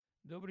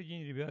Добрый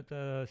день,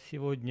 ребята.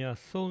 Сегодня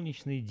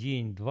солнечный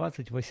день,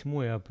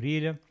 28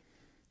 апреля.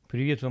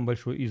 Привет вам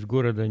большой из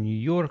города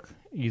Нью-Йорк,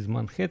 из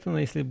Манхэттена,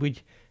 если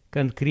быть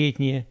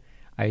конкретнее.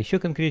 А еще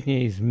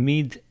конкретнее из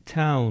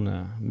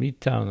Мидтауна,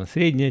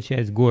 средняя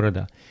часть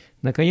города.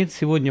 Наконец,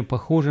 сегодня,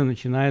 похоже,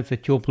 начинаются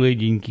теплые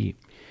деньки.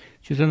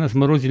 Что-то нас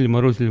морозили,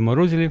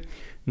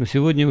 но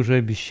сегодня уже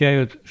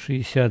обещают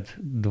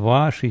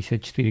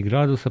 62-64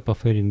 градуса по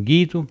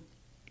Фаренгейту.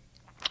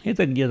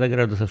 Это где-то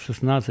градусов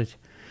 16,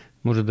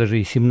 может даже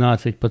и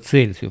 17 по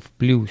Цельсию в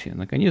плюсе.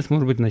 Наконец,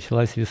 может быть,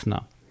 началась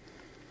весна.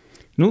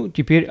 Ну,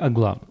 теперь о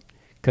главном.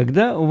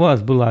 Когда у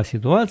вас была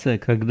ситуация,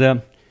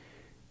 когда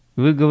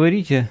вы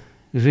говорите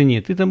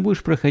жене, ты там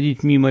будешь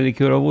проходить мимо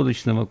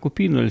ликероводочного,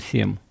 купи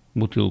 0,7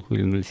 бутылку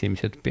или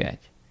 0,75.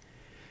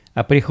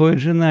 А приходит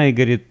жена и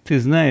говорит, ты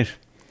знаешь,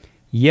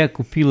 я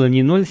купила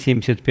не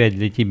 0,75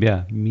 для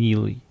тебя,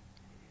 милый,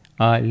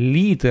 а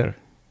литр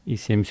и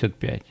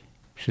 75.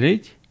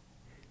 Представляете?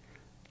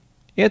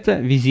 Это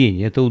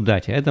везение, это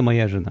удача, это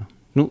моя жена.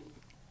 Ну,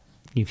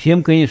 не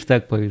всем, конечно,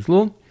 так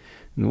повезло.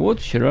 Но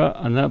вот вчера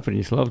она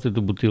принесла вот эту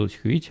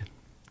бутылочку, видите?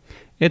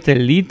 Это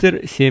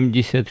литр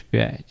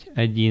 75.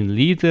 1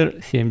 литр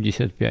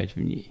 75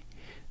 в ней.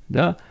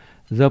 Да?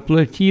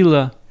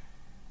 Заплатила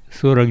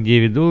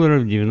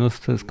 $49,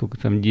 90, сколько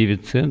там,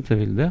 9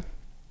 центов, да?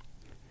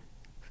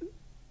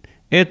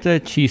 Это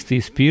чистый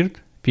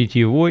спирт,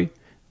 питьевой,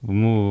 в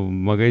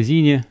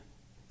магазине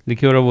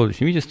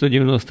ликероводочный. Видите,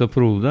 190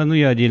 proof, да? Ну,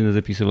 я отдельно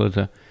записывал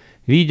это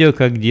видео,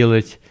 как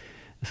делать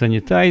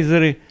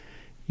санитайзеры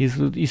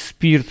из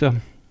спирта.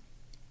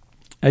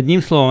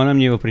 Одним словом, она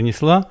мне его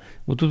принесла.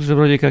 Вот тут же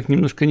вроде как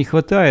немножко не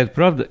хватает,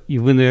 правда? И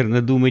вы,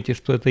 наверное, думаете,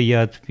 что это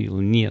я отпил.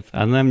 Нет,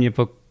 она мне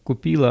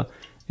купила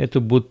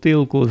эту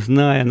бутылку,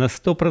 зная на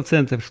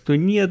 100%, что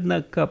ни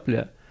одна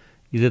капля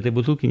из этой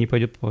бутылки не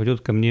попадет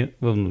ко мне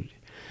вовнутрь.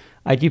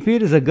 А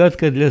теперь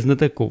загадка для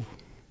знатоков.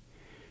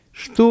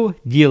 Что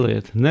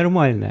делает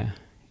нормальная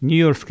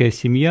нью-йоркская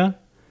семья,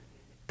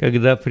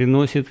 когда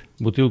приносит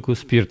бутылку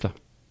спирта?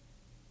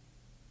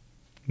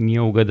 Не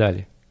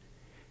угадали.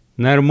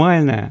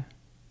 Нормальное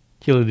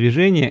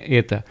телодвижение –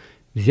 это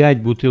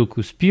взять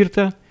бутылку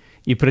спирта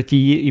и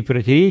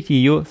протереть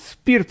ее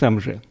спиртом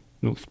же.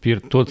 Ну,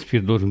 тот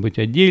спирт должен быть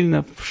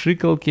отдельно, в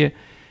шикалке,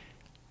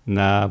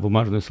 на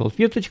бумажную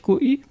салфеточку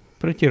и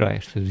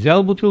протираешь.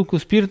 Взял бутылку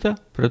спирта,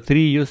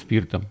 протри ее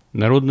спиртом.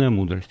 Народная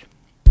мудрость.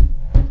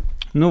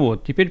 Ну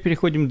вот, теперь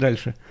переходим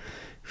дальше,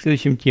 к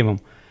следующим темам.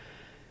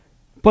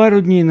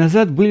 Пару дней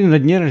назад были на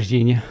дне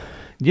рождения.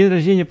 День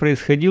рождения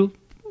происходил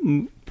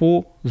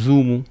по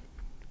Zoom.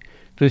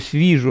 То есть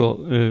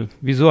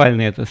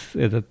визуально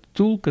этот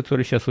тул,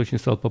 который сейчас очень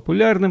стал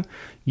популярным,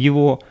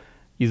 его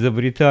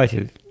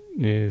изобретатель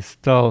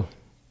стал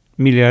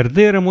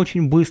миллиардером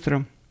очень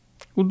быстро.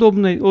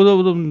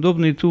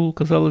 Удобный тул,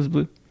 казалось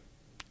бы.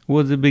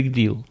 What's the big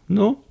deal?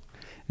 Но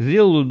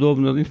сделал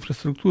удобно,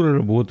 инфраструктура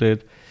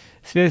работает.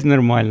 Связь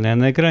нормальная.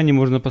 На экране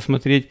можно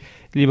посмотреть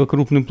либо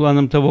крупным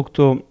планом того,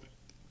 кто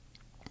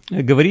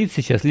говорит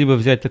сейчас, либо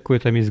взять такой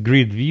там из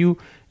Grid View,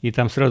 и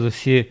там сразу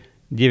все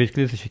 9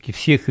 клеточек, и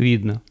всех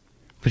видно.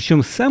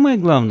 Причем самое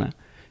главное,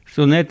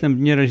 что на этом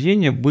дне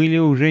рождения были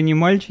уже не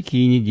мальчики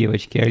и не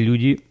девочки, а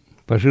люди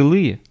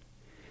пожилые.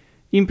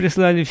 Им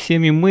прислали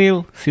всем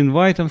имейл с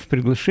инвайтом, с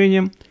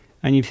приглашением.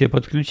 Они все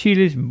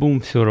подключились,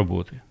 бум, все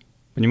работает.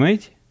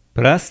 Понимаете?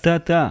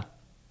 Простота.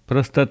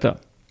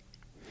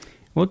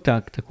 Вот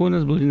так. Такой у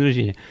нас был день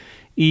рождения.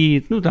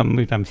 И, ну, там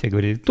мы там все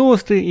говорили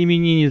тосты,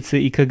 именинницы.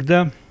 И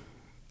когда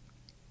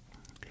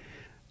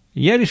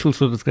я решил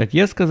что-то сказать,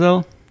 я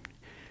сказал,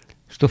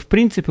 что, в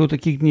принципе, у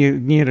таких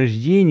дней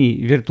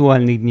рождений,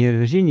 виртуальных дней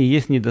рождения,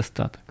 есть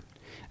недостаток.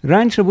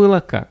 Раньше было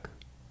как?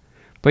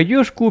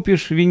 Пойдешь,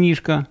 купишь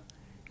винишко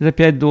за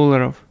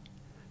 $5,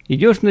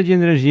 идешь на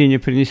день рождения,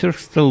 принесешь к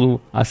столу,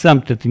 а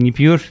сам-то ты не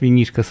пьешь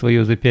винишко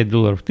свое за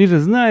 $5. Ты же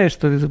знаешь,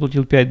 что ты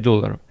заплатил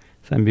 $5.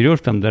 Сам берешь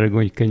там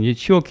дорогой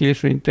коньячок или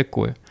что-нибудь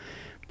такое.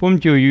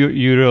 Помните, у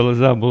Юрия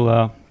Лоза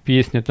была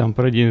песня там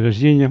про день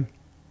рождения?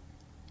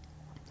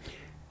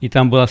 И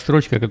там была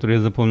строчка, которую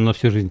я запомнил на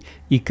всю жизнь.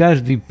 И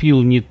каждый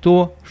пил не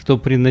то, что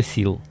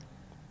приносил.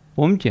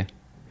 Помните?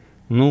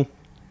 Ну,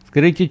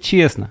 скажите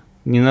честно,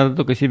 не надо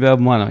только себя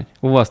обманывать.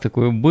 У вас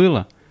такое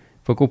было?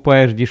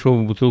 Покупаешь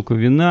дешевую бутылку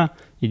вина,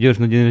 идешь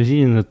на день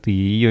рождения, но ты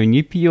ее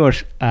не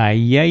пьешь.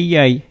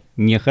 Ай-яй-яй,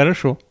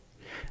 нехорошо.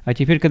 А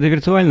теперь, когда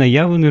виртуально,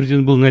 я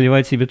вынужден был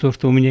наливать себе то,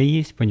 что у меня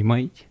есть,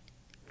 понимаете?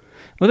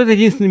 Вот это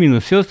единственный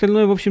минус. Все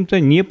остальное, в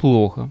общем-то,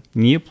 неплохо.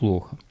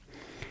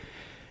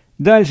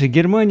 Дальше.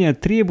 Германия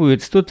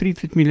требует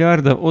 130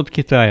 миллиардов от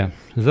Китая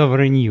за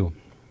вранье.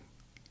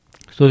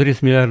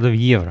 130 миллиардов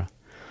евро.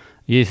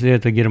 Если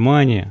это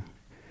Германия,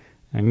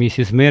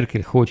 миссис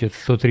Меркель хочет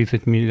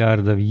 130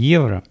 миллиардов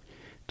евро,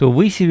 то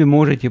вы себе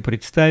можете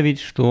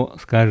представить, что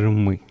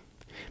скажем мы.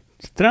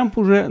 Трамп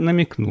уже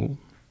намекнул,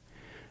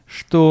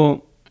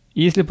 что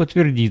если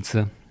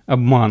подтвердится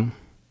обман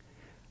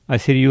о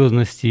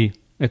серьезности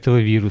этого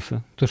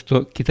вируса, то,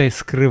 что Китай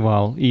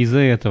скрывал, и из-за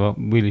этого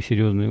были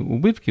серьезные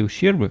убытки,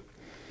 ущербы,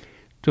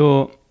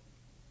 то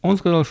Он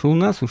сказал, что у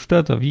нас, у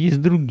Штатов,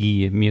 есть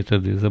другие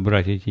методы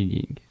забрать эти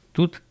деньги.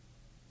 Тут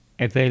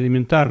это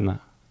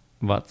элементарно,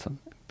 Ватсон.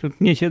 Тут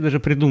нечего даже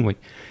придумать.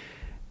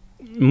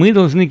 Мы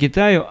должны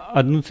Китаю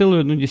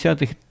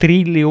 1,1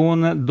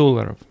 триллиона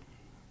долларов.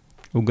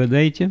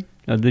 Угадайте,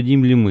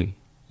 отдадим ли мы?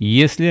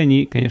 Если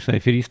они, конечно,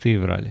 аферисты и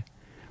врали.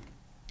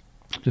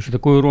 Потому что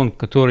такой урон,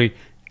 который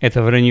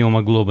это вранье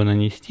могло бы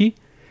нанести,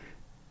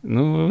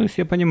 ну, вы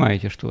все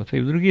понимаете, что-то.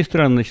 И в другие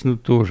страны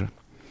начнут тоже.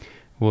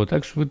 Вот,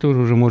 так что вы тоже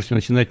уже можете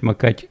начинать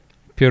макать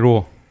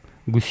перо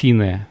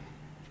гусиное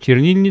в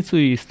чернильницу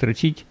и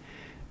строчить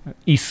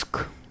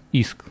иск,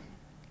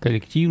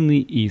 коллективный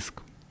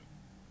иск.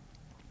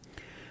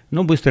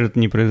 Но быстро это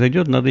не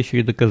произойдет, надо еще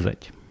и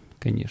доказать,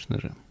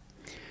 конечно же.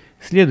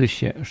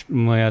 Следующая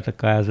моя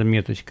такая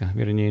заметочка,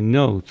 вернее,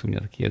 notes у меня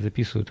такие, я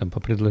записываю там по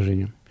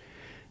предложению.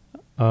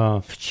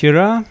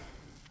 Вчера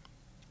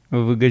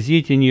в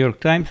газете New York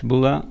Times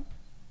была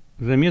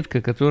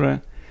заметка,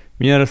 которая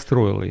меня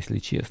расстроила, если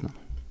честно.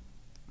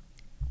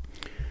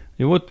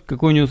 И вот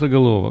какой у него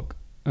заголовок.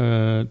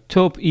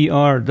 Top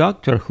ER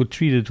doctor who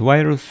treated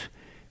virus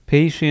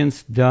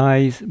patients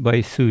dies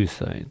by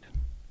suicide.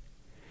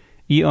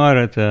 ER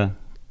это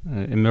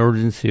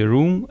emergency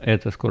room,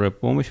 это скорая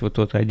помощь, вот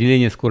это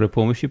отделение скорой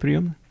помощи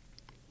приемной.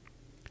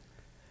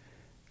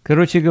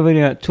 Короче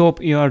говоря, top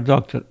ER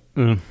doctor,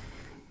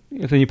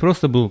 это не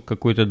просто был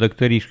какой-то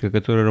докторишка,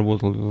 который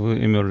работал в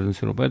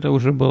emergency room, это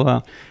уже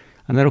была,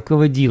 она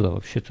руководила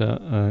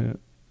вообще-то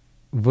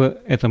в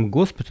этом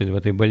госпитале, в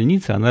этой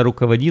больнице, она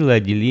руководила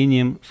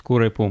отделением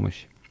скорой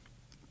помощи.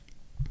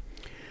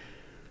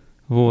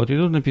 Вот, и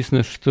тут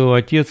написано, что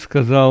отец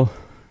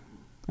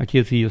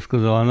ее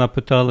сказал, она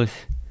пыталась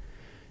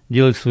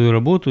делать свою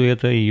работу, и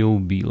это ее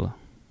убило.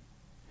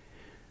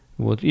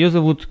 Вот, ее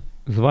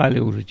звали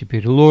уже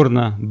теперь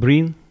Лорна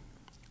Брин,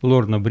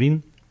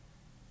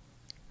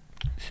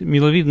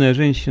 миловидная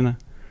женщина,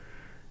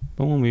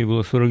 по-моему, ей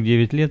было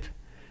 49 лет,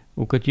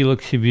 укатила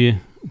к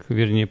себе,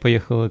 вернее,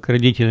 поехала к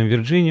родителям в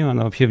Вирджинию,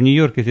 она вообще в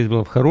Нью-Йорке, здесь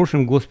была в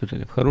хорошем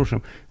госпитале,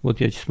 вот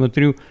я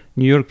смотрю,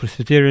 Нью-Йорк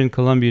Presbyterian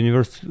Columbia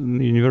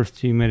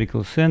University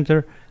Medical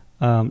Center,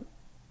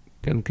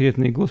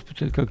 конкретный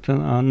госпиталь, как-то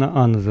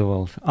на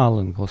назывался,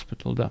 Аллен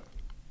Госпиталь, да.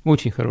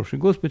 Очень хороший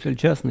госпиталь,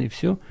 частный, и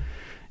все.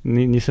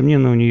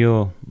 Несомненно, у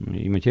нее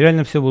и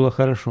материально все было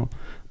хорошо.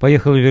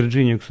 Поехала в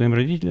Вирджинию к своим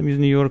родителям из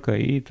Нью-Йорка,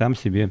 и там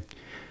себе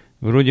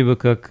вроде бы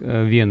как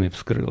вены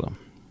вскрыла.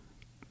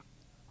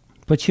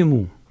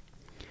 Почему?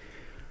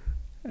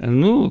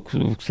 Ну,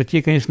 в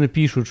статье, конечно,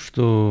 пишут,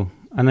 что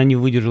она не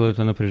выдержала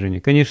это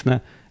напряжение.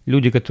 Конечно,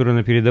 люди, которые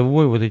на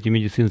передовой, вот эти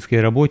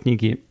медицинские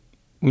работники,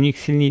 у них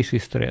сильнейший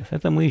стресс.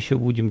 Это мы еще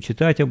будем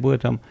читать об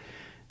этом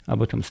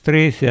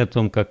стрессе, о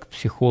том, как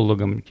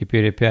психологам,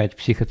 теперь опять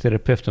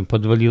психотерапевтам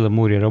подвалило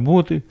море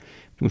работы,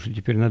 потому что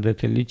теперь надо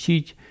это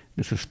лечить.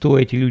 Потому что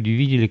эти люди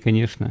видели,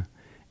 конечно,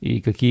 и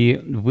какие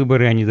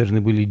выборы они должны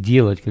были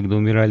делать, когда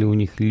умирали у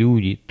них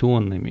люди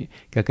тоннами,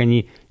 как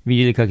они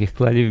видели, как их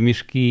клали в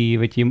мешки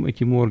в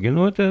эти морги.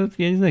 Ну, это,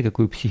 я не знаю,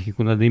 какую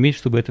психику надо иметь,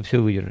 чтобы это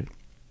все выдержать.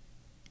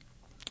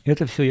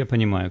 Это все я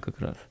понимаю как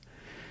раз.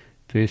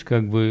 То есть,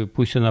 как бы,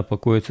 пусть она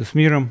покоится с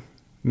миром,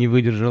 не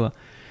выдержала.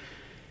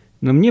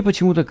 Но мне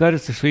почему-то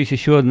кажется, что есть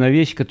еще одна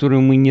вещь, которую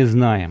мы не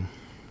знаем.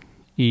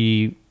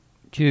 И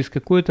через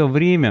какое-то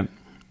время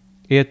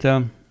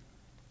это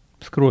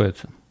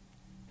вскроется.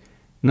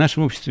 В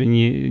нашем обществе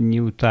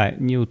не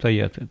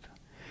утаят это.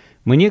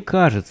 Мне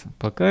кажется,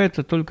 пока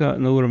это только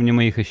на уровне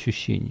моих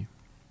ощущений,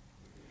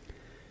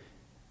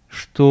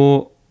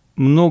 что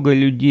много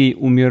людей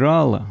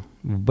умирало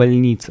в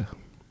больницах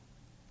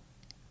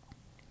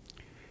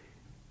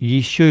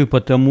еще и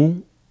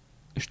потому,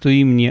 что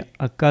им не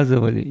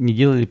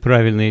делали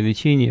правильное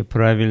лечение,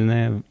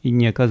 и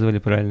не оказывали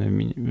правильное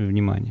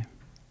внимание.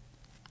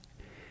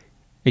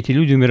 Эти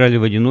люди умирали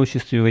в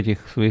одиночестве, в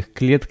этих своих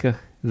клетках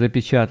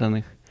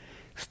запечатанных,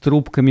 с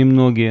трубками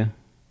многие,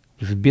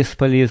 с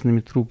бесполезными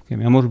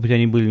трубками, а может быть,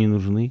 они были не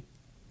нужны.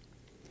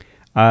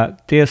 А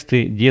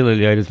тесты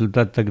делали, а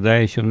результат тогда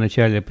еще в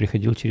начале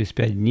приходил через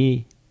 5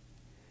 дней.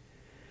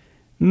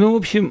 Ну, в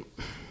общем,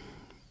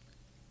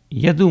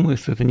 я думаю,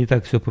 что это не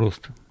так все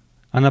просто.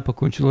 Она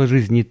покончила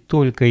жизнь не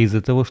только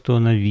из-за того, что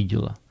она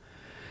видела,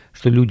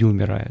 что люди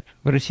умирают.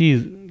 В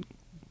России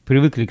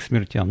привыкли к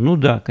смертям. Ну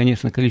да,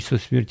 конечно, количество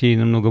смертей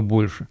намного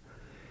больше.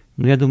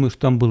 Но я думаю, что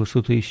там было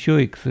что-то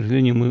еще, и, к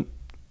сожалению, мы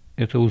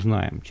это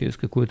узнаем через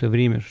какое-то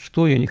время.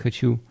 Что, я не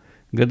хочу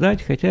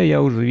гадать, хотя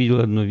я уже видел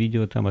одно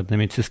видео, там одна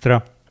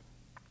медсестра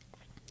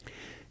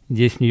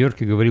здесь, в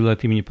Нью-Йорке, говорила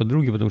от имени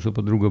подруги, потому что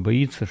подруга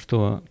боится,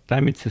 что та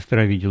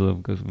медсестра видела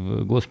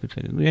в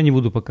госпитале. Но я не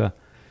буду пока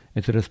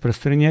это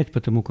распространять,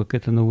 потому как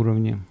это на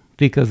уровне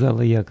 «ты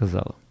казала, я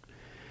казала».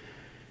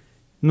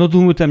 Но,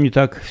 думаю, там не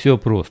так все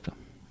просто.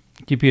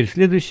 Теперь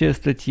следующая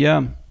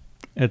статья,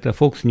 это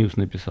Fox News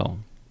написал.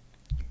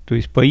 То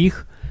есть по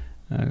их,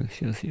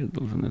 сейчас я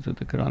должен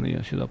этот экран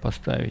я сюда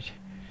поставить.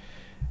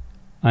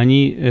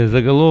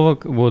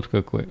 Заголовок вот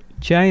какой.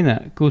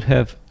 China could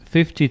have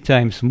 50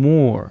 times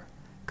more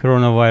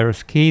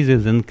coronavirus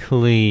cases than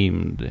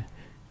claimed.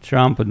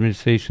 Trump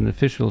administration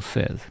official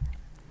says.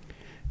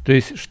 То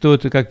есть, что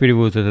это, как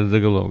переводится этот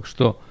заголовок?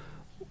 Что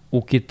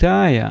у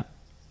Китая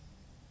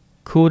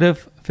could have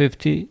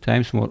 50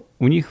 times more.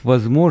 У них,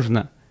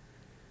 возможно,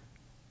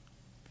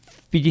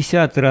 в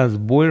 50 раз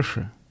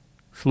больше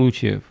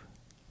случаев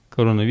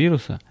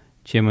коронавируса,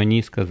 чем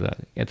они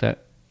сказали. Это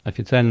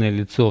официальное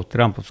лицо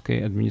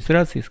трамповской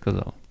администрации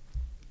сказало.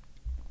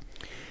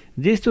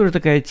 Здесь тоже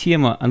такая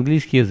тема,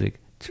 английский язык.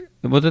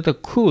 Вот это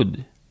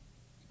could,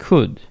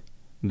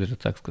 даже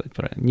так сказать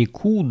правильно, не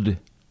could,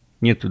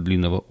 нету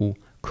длинного у,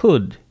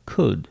 could,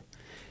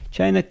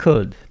 China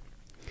could.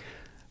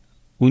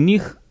 У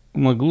них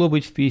могло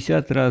быть в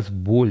 50 раз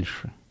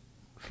больше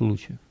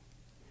случаев.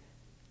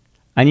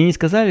 Они не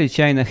сказали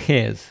China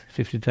has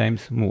 50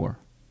 times more,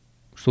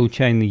 что у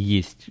China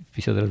есть в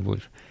 50 раз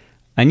больше.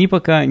 Они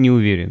пока не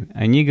уверены.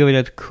 Они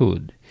говорят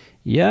could.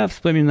 Я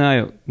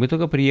вспоминаю, мы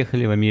только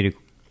приехали в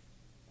Америку.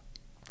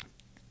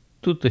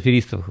 Тут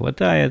аферистов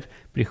хватает,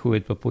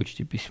 приходит по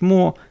почте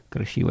письмо,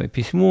 красивое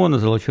письмо на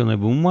золоченой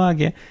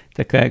бумаге,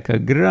 такая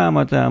как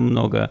грамота,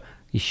 много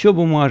еще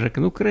бумажек.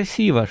 Ну,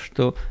 красиво,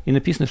 что и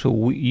написано, что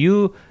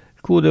you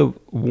could have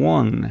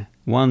won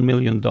 $1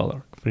 million,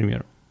 к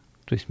примеру.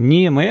 То есть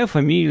мне, моя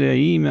фамилия,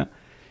 имя,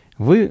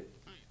 вы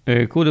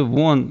could have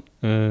won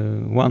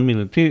 $1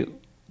 million.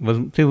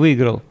 Ты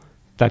выиграл,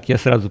 так я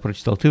сразу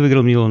прочитал, ты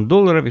выиграл $1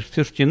 миллион, и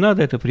все, что тебе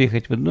надо, это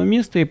приехать в одно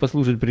место и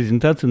послушать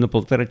презентацию на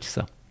 1,5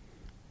 часа.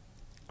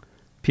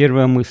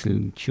 Первая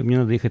мысль, что мне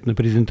надо ехать на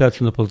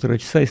презентацию на 1,5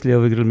 часа, если я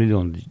выиграл $1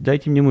 миллион.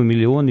 Дайте мне мой $1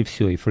 миллион и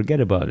все, и forget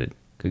about it,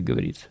 как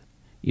говорится.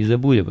 И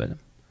забудь об этом.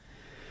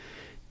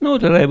 Ну,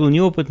 тогда я был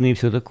неопытный и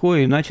все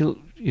такое, и начал,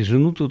 и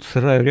жену тут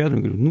сараю рядом,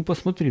 говорю, ну,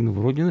 посмотри, ну,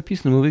 вроде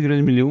написано, мы выиграли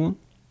 $1 миллион.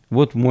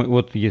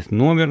 Вот есть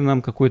номер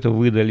нам какой-то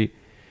выдали,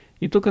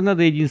 и только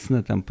надо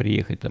единственное там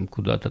приехать там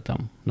куда-то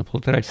там на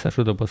 1,5 часа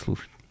что-то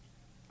послушать.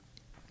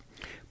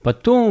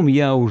 Потом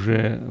я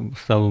уже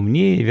стал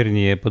умнее,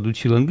 вернее,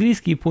 подучил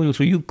английский и понял,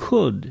 что you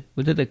could,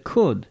 вот это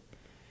could,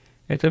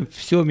 это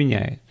все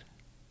меняет.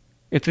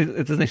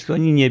 Это значит, что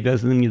они не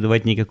обязаны мне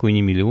давать никакой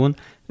не $1 миллион.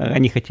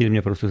 Они хотели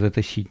меня просто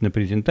затащить на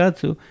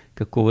презентацию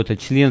какого-то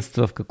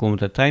членства в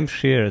каком-то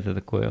timeshare. Это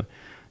такое,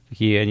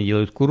 такие они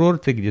делают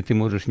курорты, где ты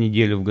можешь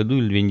неделю в году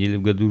или 2 недели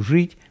в году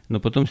жить, но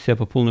потом себя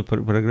по полной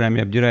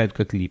программе обдирают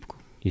как липку.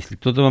 Если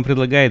кто-то вам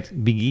предлагает,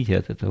 бегите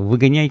от этого,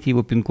 выгоняйте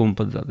его пинком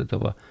под зад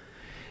этого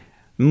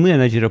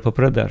менеджера по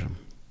продажам.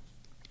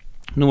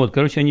 Ну вот,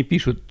 короче, они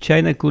пишут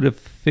China could have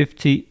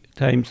 50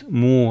 times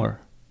more.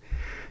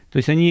 То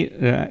есть они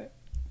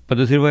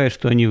подозревают,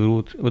 что они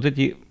врут. Вот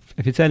эти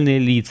официальные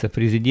лица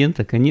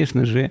президента,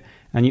 конечно же,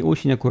 они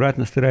очень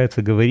аккуратно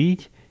стараются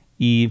говорить,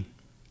 и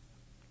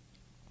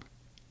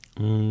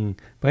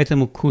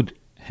поэтому could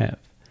have.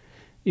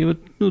 И вот,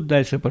 ну,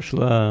 дальше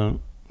пошла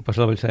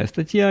большая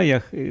статья,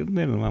 я,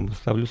 наверное, вам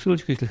оставлю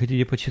ссылочку, если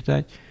хотите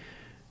почитать.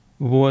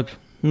 Вот.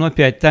 Но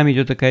опять, там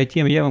идет такая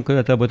тема, я вам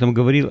когда-то об этом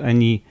говорил,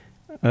 они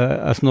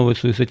основывают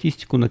свою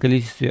статистику на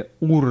количестве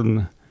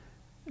урн,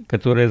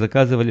 которые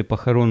заказывали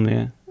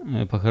похоронные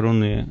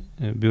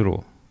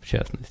бюро, в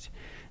частности.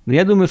 Но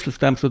я думаю, что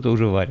там что-то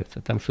уже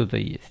варится, там что-то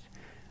есть.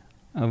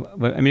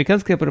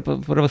 Американское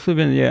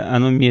правосудие,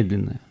 оно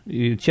медленное.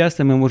 И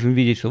часто мы можем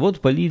видеть, что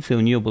вот полиция,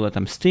 у нее была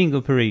там sting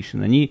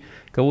operation, они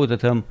кого-то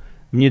там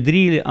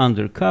внедрили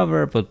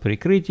undercover, под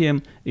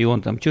прикрытием, и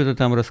он там что-то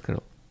там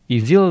раскрыл. И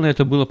сделано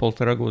это было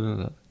 1,5 года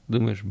назад.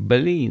 Думаешь,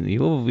 блин,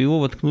 его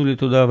воткнули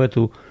туда, в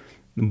эту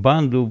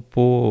банду,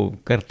 по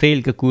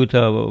картель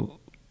какую-то,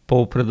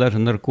 по продаже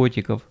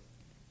наркотиков.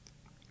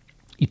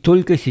 И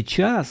только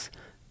сейчас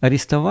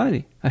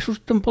арестовали. А что ж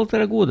там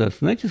 1,5 года?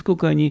 Знаете,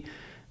 сколько они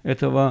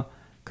этого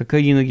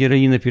кокаина,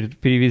 героина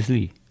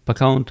перевезли,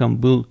 пока он там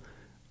был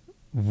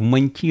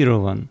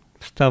вмонтирован,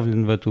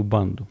 вставлен в эту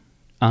банду.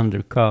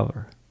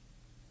 Undercover.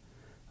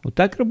 Вот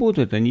так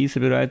работают. Они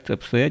собирают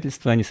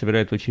обстоятельства, они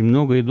собирают очень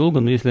много и долго,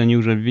 но если они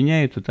уже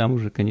обвиняют, то там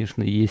уже,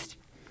 конечно, есть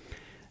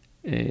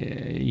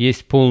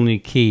полный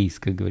кейс,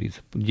 как говорится.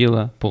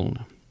 Дело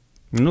полное.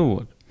 Ну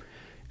вот.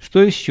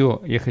 Что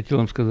еще я хотел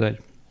вам сказать?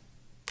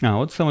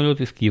 Вот самолет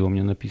из Киева у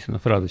меня написано,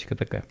 фразочка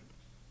такая.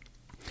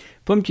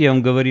 Помните, я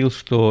вам говорил,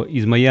 что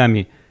из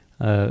Майами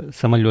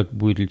самолет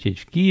будет лететь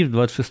в Киев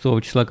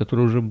 26 числа,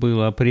 которое уже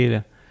было,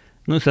 апреля.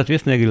 Ну и,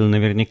 соответственно, я говорил,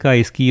 наверняка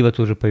из Киева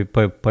тоже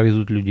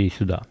повезут людей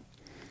сюда.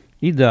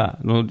 И да,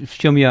 но в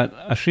чем я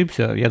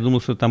ошибся, я думал,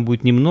 что там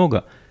будет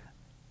немного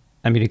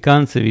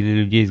американцев или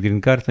людей с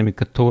грин-картами,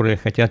 которые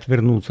хотят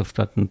вернуться в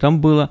штат. Но там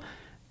было,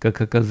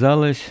 как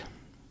оказалось,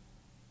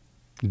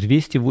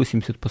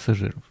 280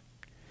 пассажиров.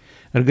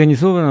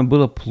 Организовано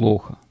было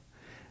плохо.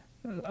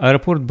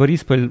 Аэропорт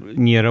Борисполь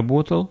не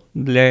работал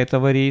для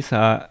этого рейса,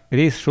 а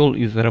рейс шел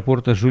из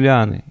аэропорта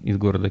Жуляны, из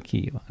города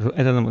Киева.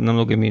 Это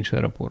намного меньше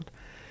аэропорт.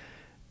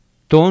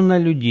 Тонна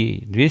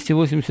людей,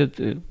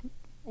 280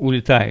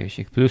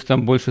 улетающих, плюс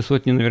там больше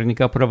сотни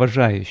наверняка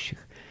провожающих.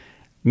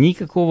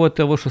 Никакого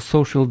того, что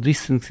social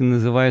distancing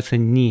называется,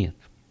 нет.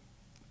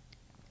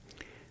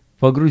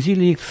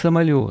 Погрузили их в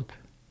самолет.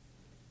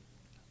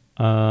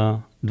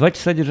 2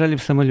 часа держали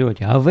в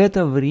самолете. А в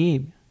это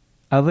время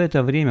А в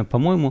это время,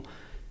 по-моему,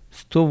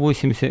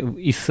 180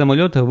 из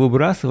самолета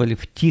выбрасывали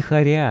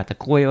втихаря.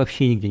 Такое я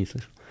вообще нигде не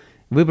слышал.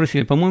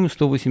 Выбросили, по-моему,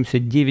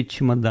 189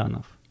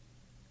 чемоданов.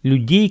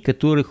 Людей,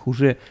 которые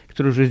уже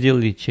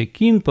сделали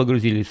чек-ин,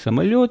 погрузили в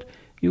самолет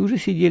и уже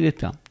сидели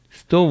там.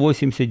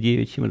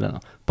 189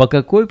 чемоданов. По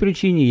какой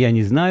причине, я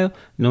не знаю,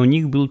 но у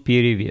них был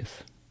перевес.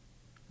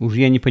 Уж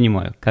я не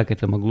понимаю, как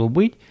это могло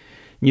быть.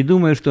 Не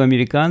думаю, что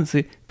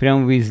американцы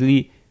прям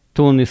везли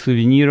тонны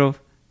сувениров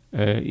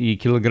и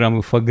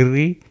килограммы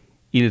фагры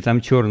или там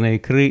черной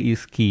икры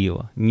из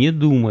Киева. Не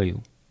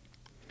думаю.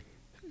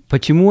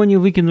 Почему они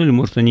выкинули?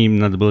 Может, им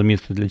надо было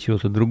место для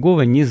чего-то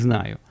другого, не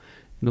знаю.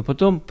 Но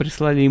потом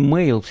прислали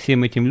имейл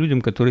всем этим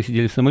людям, которые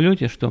сидели в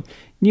самолете, что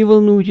не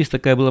волнуйтесь,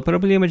 такая была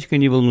проблемочка,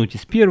 не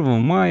волнуйтесь,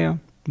 1 мая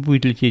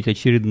будет лететь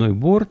очередной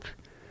борт,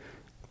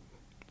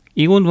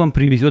 и он вам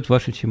привезет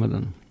ваши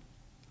чемоданы.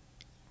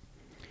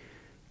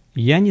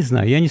 Я не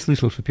знаю, я не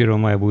слышал, что 1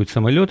 мая будет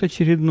самолет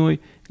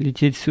очередной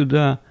лететь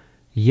сюда.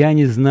 Я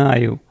не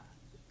знаю,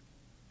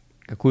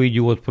 какой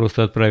идиот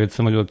просто отправит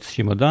самолет с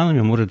чемоданами.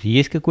 Может,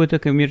 есть какой-то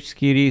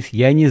коммерческий рейс.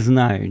 Я не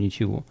знаю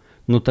ничего.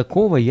 Но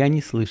такого я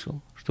не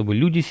слышал, чтобы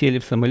люди сели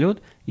в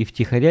самолет и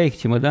втихаря их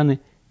чемоданы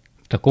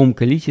в таком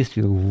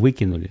количестве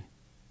выкинули.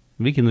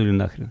 Выкинули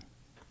нахрен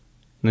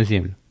на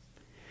землю.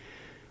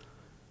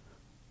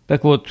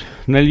 Так вот,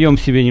 нальем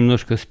себе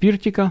немножко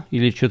спиртика,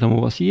 или что там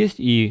у вас есть,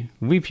 и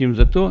выпьем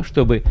за то,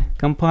 чтобы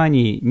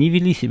компании не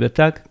вели себя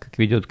так, как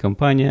ведет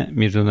компания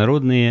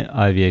 «Международные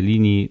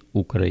авиалинии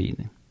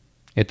Украины».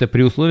 Это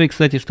при условии,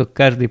 кстати, что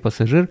каждый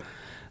пассажир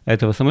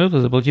этого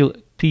самолета заплатил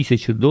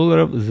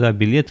 $1000 за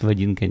билет в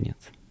один конец.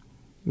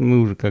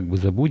 Мы уже как бы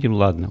забудем,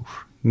 ладно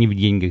уж, не в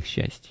деньгах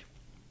счастье.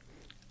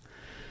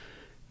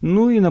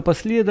 Ну и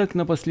напоследок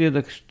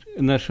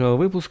нашего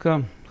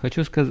выпуска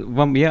хочу сказать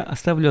вам, я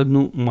оставлю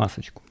одну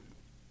масочку.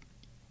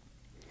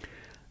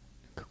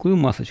 Какую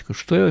масочку?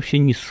 Что я вообще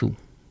несу?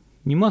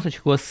 Не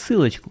масочку, а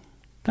ссылочку.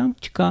 Там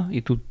чка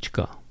и тут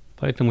чка.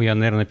 Поэтому я,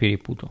 наверное,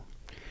 перепутал.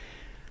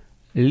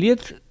 Я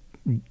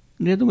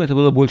думаю, это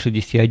было больше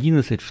 10,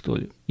 11, что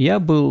ли. Я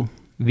был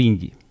в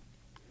Индии.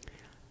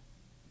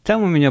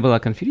 Там у меня была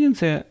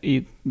конференция,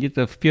 и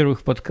где-то в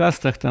первых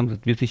подкастах, там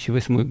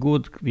 2008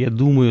 год, я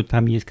думаю,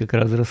 там есть как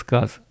раз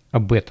рассказ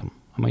об этом,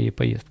 о моей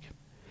поездке.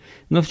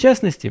 Но в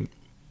частности,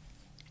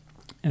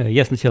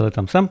 я сначала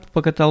там сам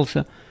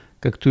покатался,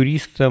 как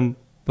турист там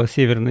по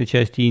северной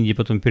части Индии,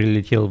 потом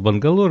перелетел в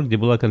Бангалор, где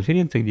была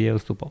конференция, где я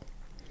выступал.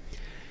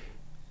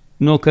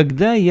 Но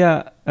когда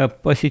я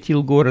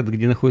посетил город,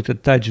 где находится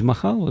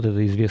Тадж-Махал, вот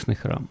это известный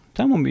храм,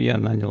 там я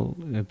нанял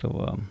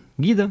этого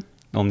гида,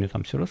 он мне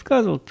там все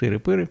рассказывал,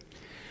 тыры-пыры.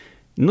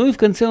 Ну и в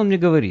конце он мне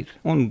говорит,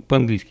 он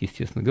по-английски,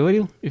 естественно,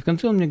 говорил, и в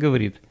конце он мне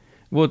говорит,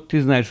 вот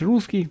ты знаешь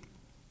русский,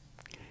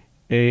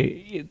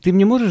 ты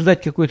мне можешь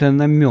дать какой-то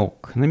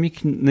намек,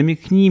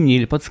 намекни мне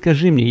или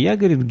подскажи мне. Я,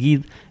 говорит,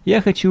 гид,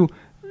 я хочу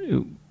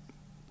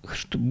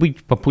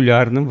быть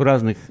популярным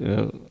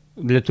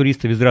для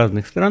туристов из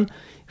разных стран.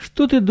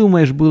 Что ты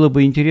думаешь, было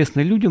бы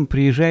интересно людям,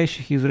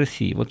 приезжающих из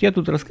России? Вот я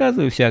тут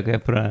рассказываю всякое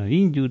про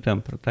Индию,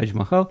 там, про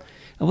Тадж-Махал,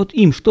 а вот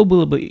им что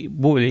было бы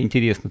более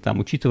интересно там,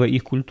 учитывая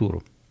их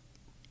культуру?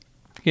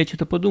 Я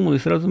что-то подумал, и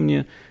сразу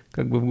мне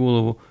как бы в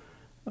голову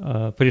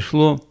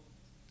пришло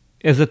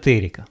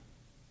эзотерика.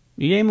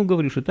 И я ему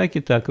говорю, что так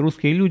и так,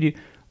 русские люди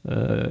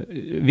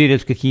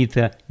верят в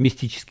какие-то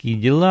мистические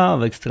дела,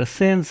 в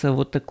экстрасенса,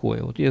 вот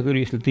такое. Вот я говорю,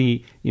 если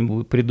ты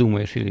им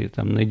придумаешь или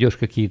там найдешь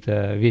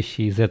какие-то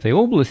вещи из этой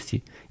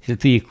области, если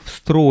ты их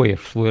встроишь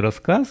в свой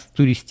рассказ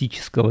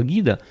туристического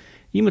гида,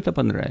 им это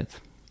понравится.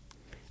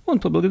 Он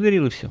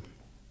поблагодарил, и все.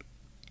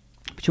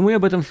 Почему я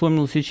об этом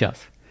вспомнил сейчас?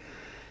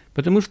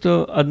 Потому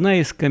что одна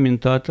из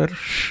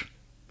комментаторш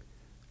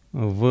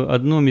в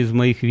одном из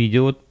моих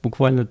видео, вот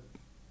буквально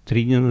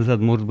 3 дня назад,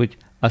 может быть,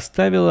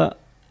 оставила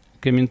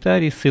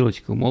комментарий,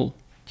 ссылочку, мол,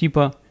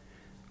 типа,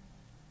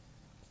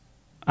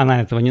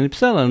 она этого не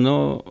написала,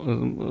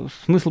 но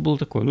смысл был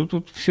такой, ну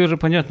тут все же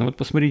понятно, вот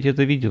посмотрите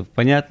это видео,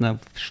 понятно,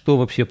 что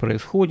вообще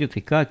происходит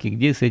и как, и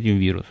где с этим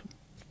вирусом.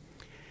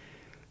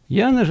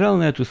 Я нажал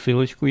на эту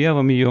ссылочку, я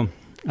вам ее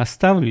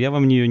оставлю, я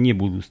вам ее не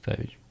буду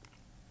ставить.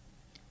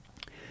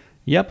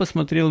 Я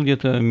посмотрел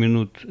где-то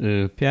минут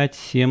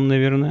 5-7,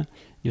 наверное,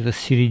 где-то с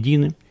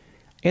середины.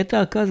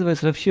 Это,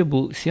 оказывается, вообще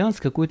был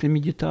сеанс какой-то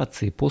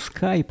медитации по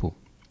скайпу.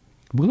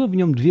 Было в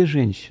нем 2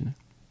 женщины.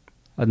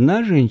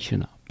 Одна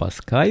женщина по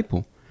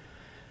скайпу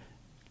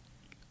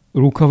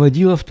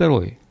руководила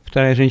второй.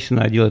 Вторая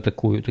женщина одела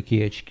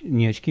такие очки,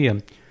 не очки,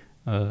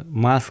 а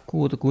маску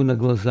вот такую на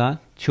глаза,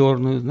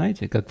 черную,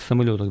 знаете, как в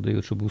самолетах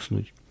дают, чтобы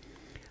уснуть.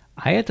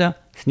 А эта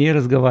с ней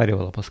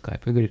разговаривала по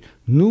скайпу и говорит,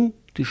 ну,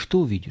 ты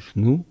что видишь?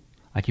 Ну,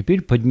 а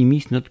теперь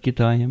поднимись над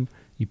Китаем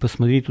и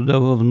посмотри туда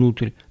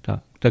вовнутрь.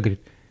 Так говорит,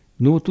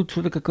 ну вот тут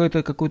что-то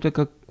какая-то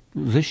как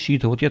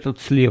защита. Вот я тут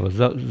слева,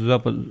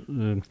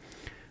 с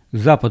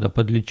запада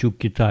подлечу к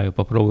Китаю,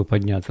 попробую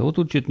подняться. Вот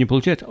тут что-то не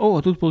получается. О,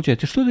 а тут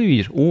получается. Что ты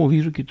видишь? О,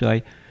 вижу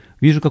Китай.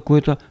 Вижу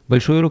какой-то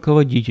большой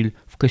руководитель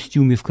в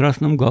костюме, в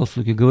красном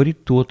галстуке,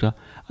 говорит то-то.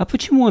 А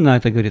почему она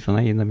это говорит?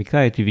 Она ей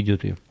намекает и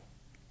ведет ее.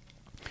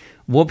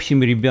 В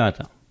общем,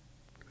 ребята,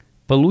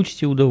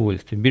 получите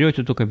удовольствие.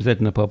 Берете только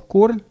обязательно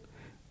попкорн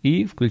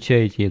и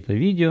включаете это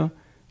видео,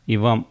 и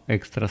вам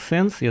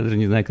экстрасенс, я даже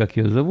не знаю, как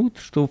ее зовут,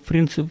 что в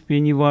принципе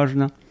не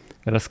важно,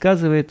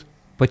 рассказывает,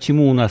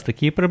 почему у нас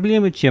такие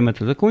проблемы, чем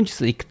это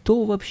закончится и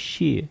кто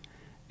вообще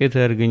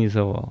это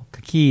организовал.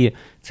 Какие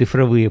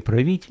цифровые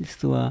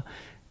правительства,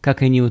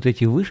 как они вот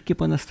эти вышки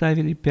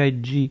понаставили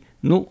 5G.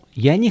 Ну,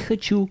 я не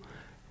хочу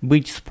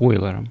быть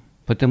спойлером,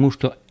 потому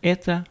что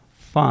это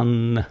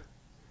fun.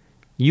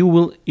 You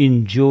will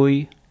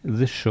enjoy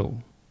the show.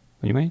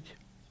 Понимаете?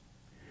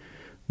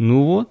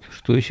 Ну вот,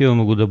 что еще я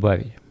могу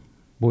добавить?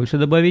 Больше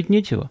добавить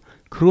нечего,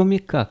 кроме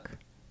как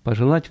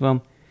пожелать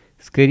вам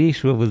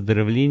скорейшего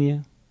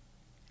выздоровления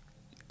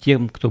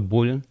тем, кто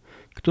болен,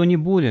 кто не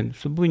болен,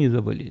 чтобы вы не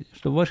заболели,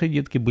 чтобы ваши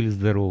детки были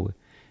здоровы,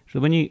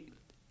 чтобы они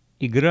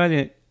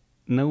играли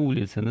на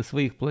улице, на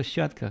своих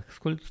площадках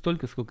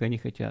столько, сколько они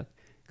хотят,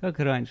 как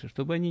раньше,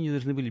 чтобы они не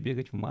должны были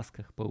бегать в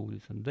масках по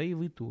улицам, да и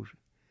вы тоже.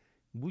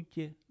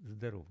 Будьте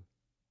здоровы!